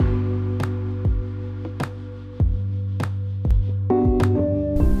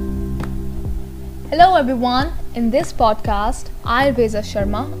Hello everyone, in this podcast, I, Reza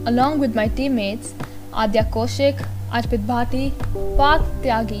Sharma, along with my teammates Adya Koshik, Arpit Bhati, Parth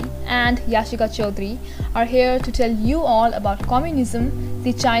Tyagi and Yashika Chaudhary are here to tell you all about communism,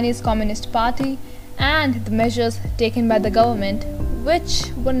 the Chinese Communist Party and the measures taken by the government which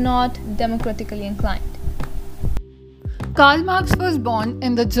were not democratically inclined. Karl Marx was born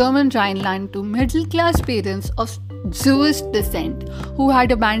in the German Rhineland to middle-class parents of Jewish descent who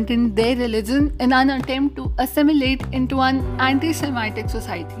had abandoned their religion in an attempt to assimilate into an anti-Semitic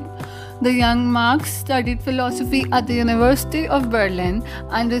society. The young Marx studied philosophy at the University of Berlin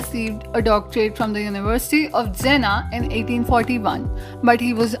and received a doctorate from the University of Jena in 1841, but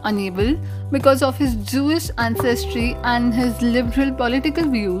he was unable, because of his Jewish ancestry and his liberal political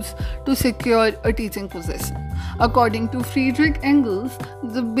views, to secure a teaching position. According to Friedrich Engels,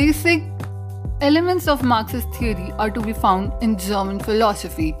 the basic elements of Marxist theory are to be found in German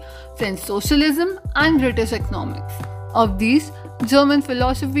philosophy, French socialism, and British economics. Of these, German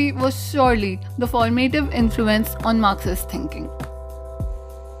philosophy was surely the formative influence on Marxist thinking.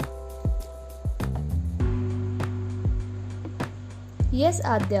 Yes,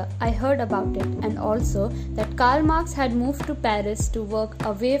 Adya, I heard about it, and also that Karl Marx had moved to Paris to work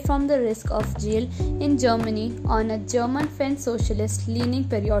away from the risk of jail in Germany on a German-French socialist-leaning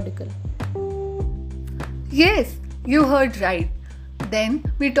periodical. Yes, you heard right. Then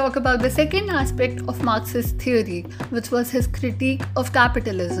we talk about the second aspect of Marxist theory, which was his critique of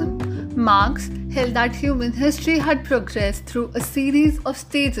capitalism. Marx held that human history had progressed through a series of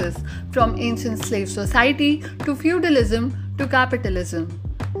stages from ancient slave society to feudalism to capitalism.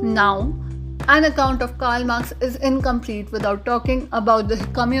 Now, an account of Karl Marx is incomplete without talking about the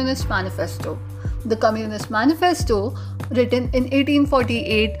Communist Manifesto. The Communist Manifesto, written in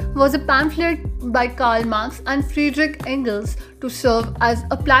 1848, was a pamphlet by Karl Marx and Friedrich Engels to serve as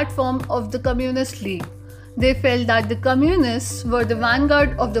a platform of the Communist League. They felt that the communists were the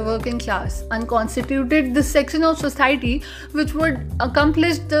vanguard of the working class and constituted the section of society which would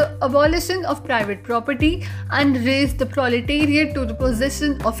accomplish the abolition of private property and raise the proletariat to the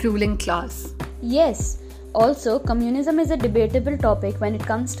position of ruling class. Yes. Also, communism is a debatable topic when it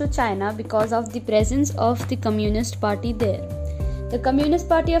comes to China because of the presence of the Communist Party there. The Communist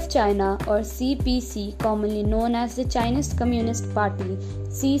Party of China, or CPC, commonly known as the Chinese Communist Party,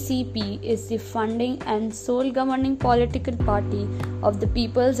 CCP, is the founding and sole governing political party of the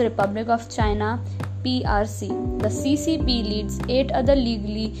People's Republic of China, PRC. The CCP leads 8 other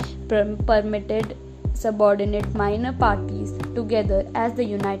legally permitted subordinate minor parties together as the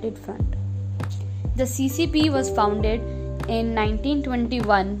United Front. The CCP was founded in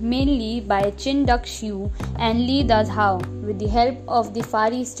 1921 mainly by Qin Duxiu and Li Dazhao with the help of the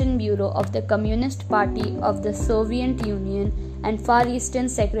Far Eastern Bureau of the Communist Party of the Soviet Union and Far Eastern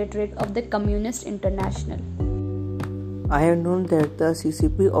Secretariat of the Communist International. I have known that the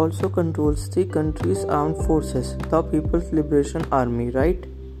CCP also controls the country's armed forces, the People's Liberation Army, right?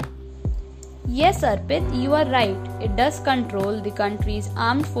 Yes, Arpit, you are right. It does control the country's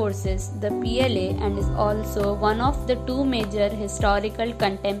armed forces, the PLA, and is also one of the 2 major historical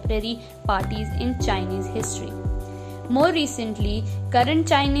contemporary parties in Chinese history. More recently, current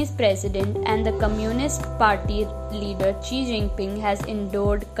Chinese president and the Communist Party leader Xi Jinping has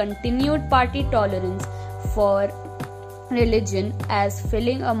endorsed continued party tolerance for religion as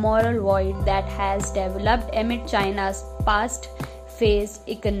filling a moral void that has developed amid China's past-phased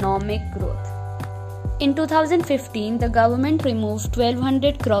economic growth. In 2015, the government removed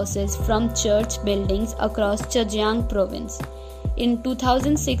 1,200 crosses from church buildings across Zhejiang province. In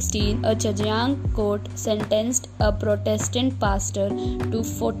 2016, a Zhejiang court sentenced a Protestant pastor to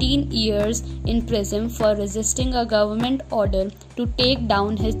 14 years in prison for resisting a government order to take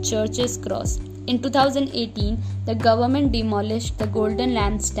down his church's cross. In 2018, the government demolished the Golden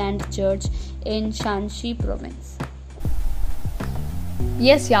Lampstand Church in Shanxi province.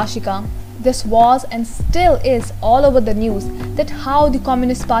 Yes, Yashika. This was and still is all over the news that how the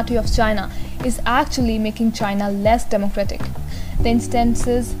Communist Party of China is actually making China less democratic. The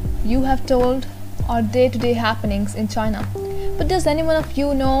instances you have told are day-to-day happenings in China. But does anyone of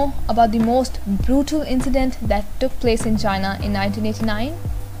you know about the most brutal incident that took place in China in 1989?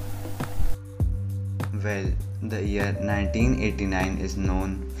 Well, the year 1989 is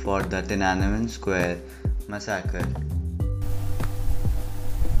known for the Tiananmen Square massacre.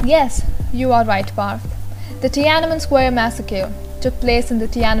 Yes, you are right, Parth. The Tiananmen Square massacre took place in the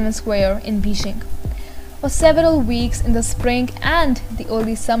Tiananmen Square in Beijing. For several weeks in the spring and the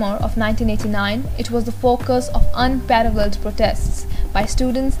early summer of 1989, it was the focus of unparalleled protests by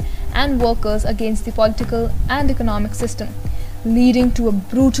students and workers against the political and economic system. leading to a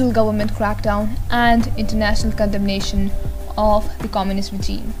brutal government crackdown and international condemnation of the communist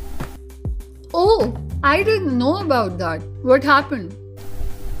regime. Oh, I didn't know about that. What happened?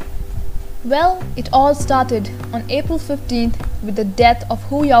 Well, it all started on April 15th with the death of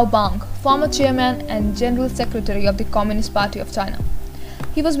Hu Yaobang, former chairman and general secretary of the Communist Party of China.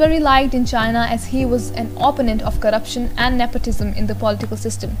 He was very liked in China as he was an opponent of corruption and nepotism in the political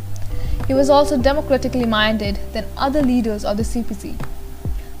system. He was also democratically minded than other leaders of the CPC.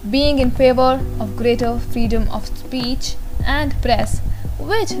 Being in favor of greater freedom of speech and press,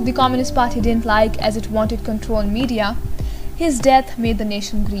 which the Communist Party didn't like as it wanted control media, his death made the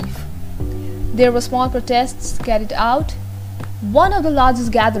nation grieve. There were small protests carried out. One of the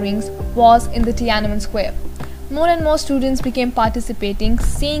largest gatherings was in the Tiananmen Square. More and more students became participating,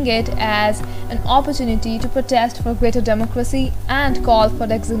 seeing it as an opportunity to protest for greater democracy and call for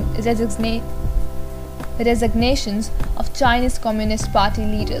resignations of Chinese Communist Party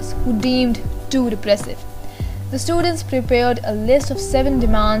leaders who deemed too repressive. The students prepared a list of 7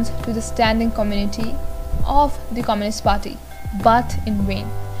 demands to the standing committee of the Communist Party, but in vain.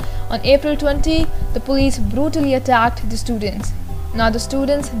 On April 20, the police brutally attacked the students. Now the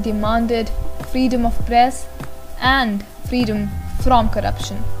students demanded freedom of press and freedom from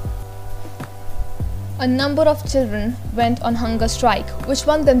corruption. A number of children went on hunger strike, which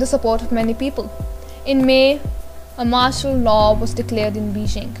won them the support of many people. In May, a martial law was declared in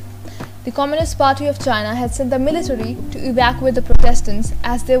Beijing. The Communist Party of China had sent the military to evacuate the protestants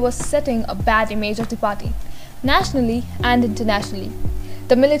as they were setting a bad image of the party, nationally and internationally.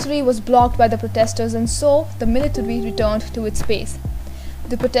 The military was blocked by the protesters, and so the military returned to its base.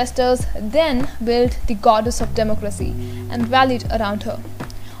 The protesters then built the goddess of democracy and rallied around her.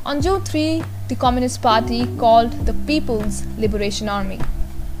 On June 3, the Communist Party called the People's Liberation Army.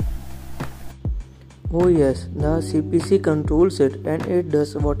 Oh yes, the CPC controls it and it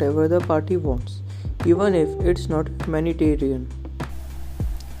does whatever the party wants, even if it's not humanitarian.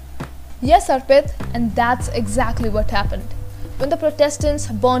 Yes, Arpit, and that's exactly what happened. When the protestants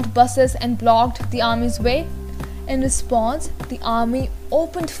burned buses and blocked the army's way, in response, the army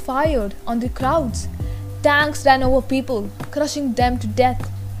opened fire on the crowds. Tanks ran over people, crushing them to death.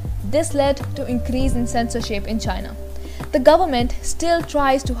 This led to increase in censorship in China. The government still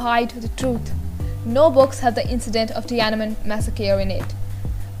tries to hide the truth. No books have the incident of Tiananmen massacre in it.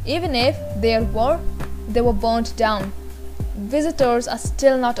 Even if there were, they were burnt down. Visitors are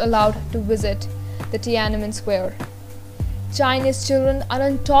still not allowed to visit the Tiananmen Square. Chinese children are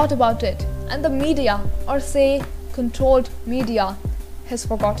untaught about it, and the media, or say controlled media, has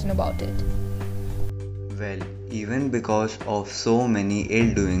forgotten about it. Well, even because of so many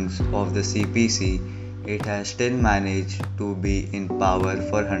ill doings of the CPC, it has still managed to be in power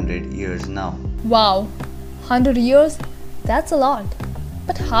for 100 years now. Wow, 100 years? That's a lot.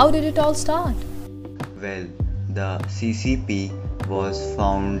 But how did it all start? Well, the CCP was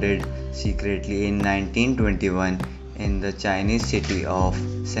founded secretly in 1921 in the Chinese city of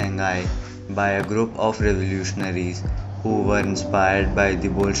Shanghai by a group of revolutionaries who were inspired by the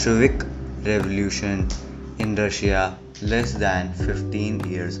Bolshevik Revolution in Russia less than 15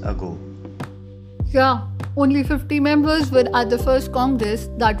 years ago. Yeah, only 50 members were at the first Congress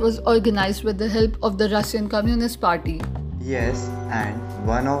that was organized with the help of the Russian Communist Party. Yes, and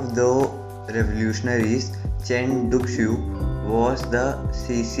one of the revolutionaries, Chen Duxiu, was the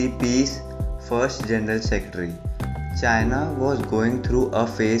CCP's first general secretary. China was going through a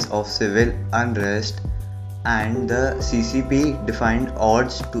phase of civil unrest, and the CCP defined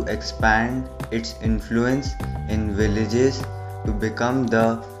odds to expand its influence in villages to become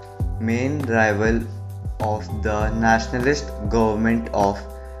the main rival of the nationalist government of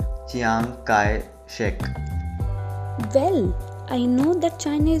Chiang Kai-shek. Well, I know that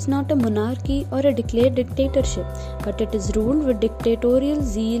China is not a monarchy or a declared dictatorship, but it is ruled with dictatorial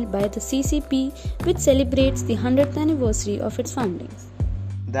zeal by the CCP, which celebrates the 100th anniversary of its founding.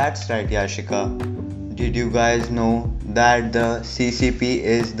 That's right, Yashika. Did you guys know that the CCP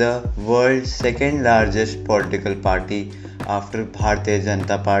is the world's second largest political party after Bharatiya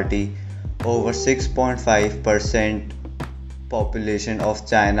Janata Party? Over 6.5% population of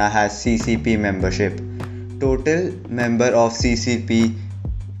China has CCP membership. Total member of CCP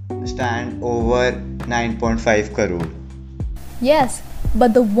stand over 9.5 crore. Yes,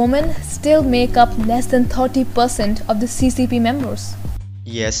 but the women still make up less than 30% of the CCP members.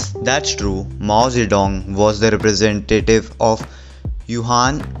 Yes, that's true. Mao Zedong was the representative of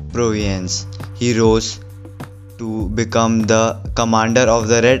Yunnan province. He rose to become the commander of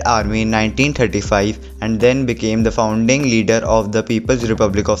the Red Army in 1935 and then became the founding leader of the People's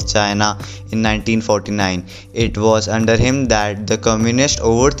Republic of China in 1949. It was under him that the communists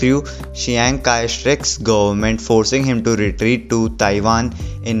overthrew Chiang Kai-shek's government, forcing him to retreat to Taiwan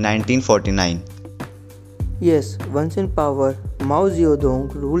in 1949. Yes, once in power, Mao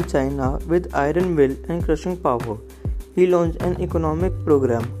Zedong ruled China with iron will and crushing power. He launched an economic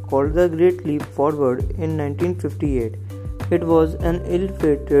program called the Great Leap Forward in 1958. It was an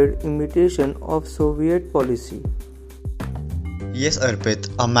ill-fated imitation of Soviet policy. Yes, Arpit,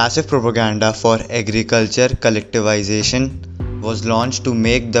 a massive propaganda for agriculture collectivization was launched to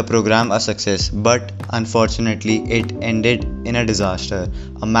make the program a success, but unfortunately it ended in a disaster,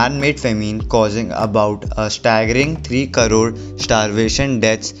 a man-made famine causing about a staggering 3 crore starvation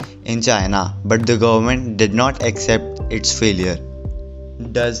deaths in China, but the government did not accept its failure.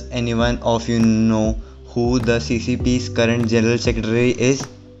 Does anyone of you know who the CCP's current General Secretary is?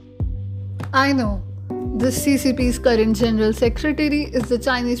 I know. The CCP's current General Secretary is the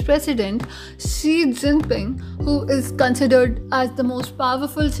Chinese President Xi Jinping, who is considered as the most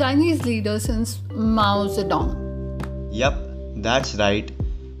powerful Chinese leader since Mao Zedong. Yup, that's right.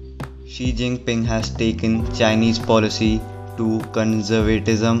 Xi Jinping has taken Chinese policy to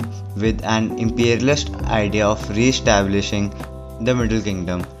conservatism with an imperialist idea of re-establishing the Middle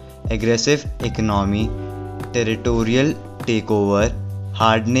Kingdom, aggressive economy, territorial takeover,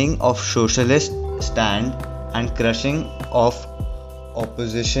 hardening of socialist stand and crushing of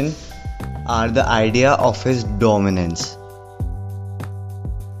opposition are the idea of his dominance.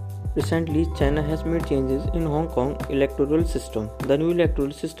 Recently, China has made changes in Hong Kong electoral system. The new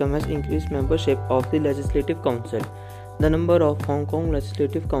electoral system has increased membership of the Legislative Council. The number of Hong Kong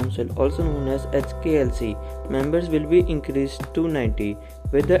Legislative Council, also known as HKLC, members will be increased to 90,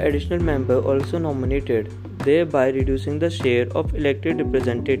 with the additional member also nominated, thereby reducing the share of elected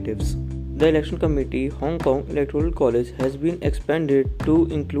representatives. The Election Committee Hong Kong Electoral College has been expanded to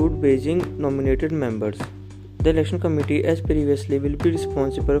include Beijing nominated members. The Election Committee, as previously, will be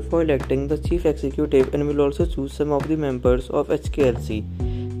responsible for electing the Chief Executive and will also choose some of the members of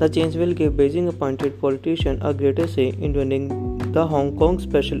HKLC. The change will give Beijing appointed politicians a greater say in running the Hong Kong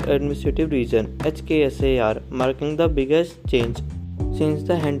Special Administrative Region (HKSAR), marking the biggest change since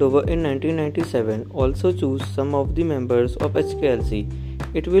the handover in 1997. Also choose some of the members of HKLC.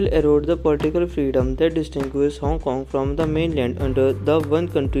 It will erode the political freedom that distinguishes Hong Kong from the mainland under the one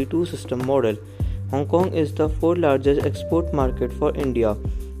country two system model. Hong Kong is the fourth largest export market for India.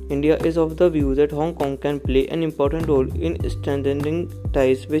 India is of the view that Hong Kong can play an important role in strengthening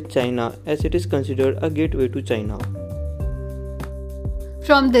ties with China, as it is considered a gateway to China.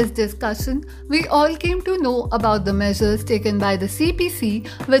 From this discussion, we all came to know about the measures taken by the CPC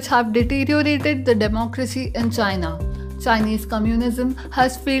which have deteriorated the democracy in China. Chinese communism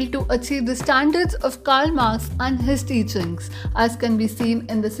has failed to achieve the standards of Karl Marx and his teachings, as can be seen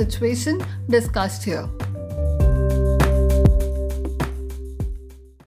in the situation discussed here.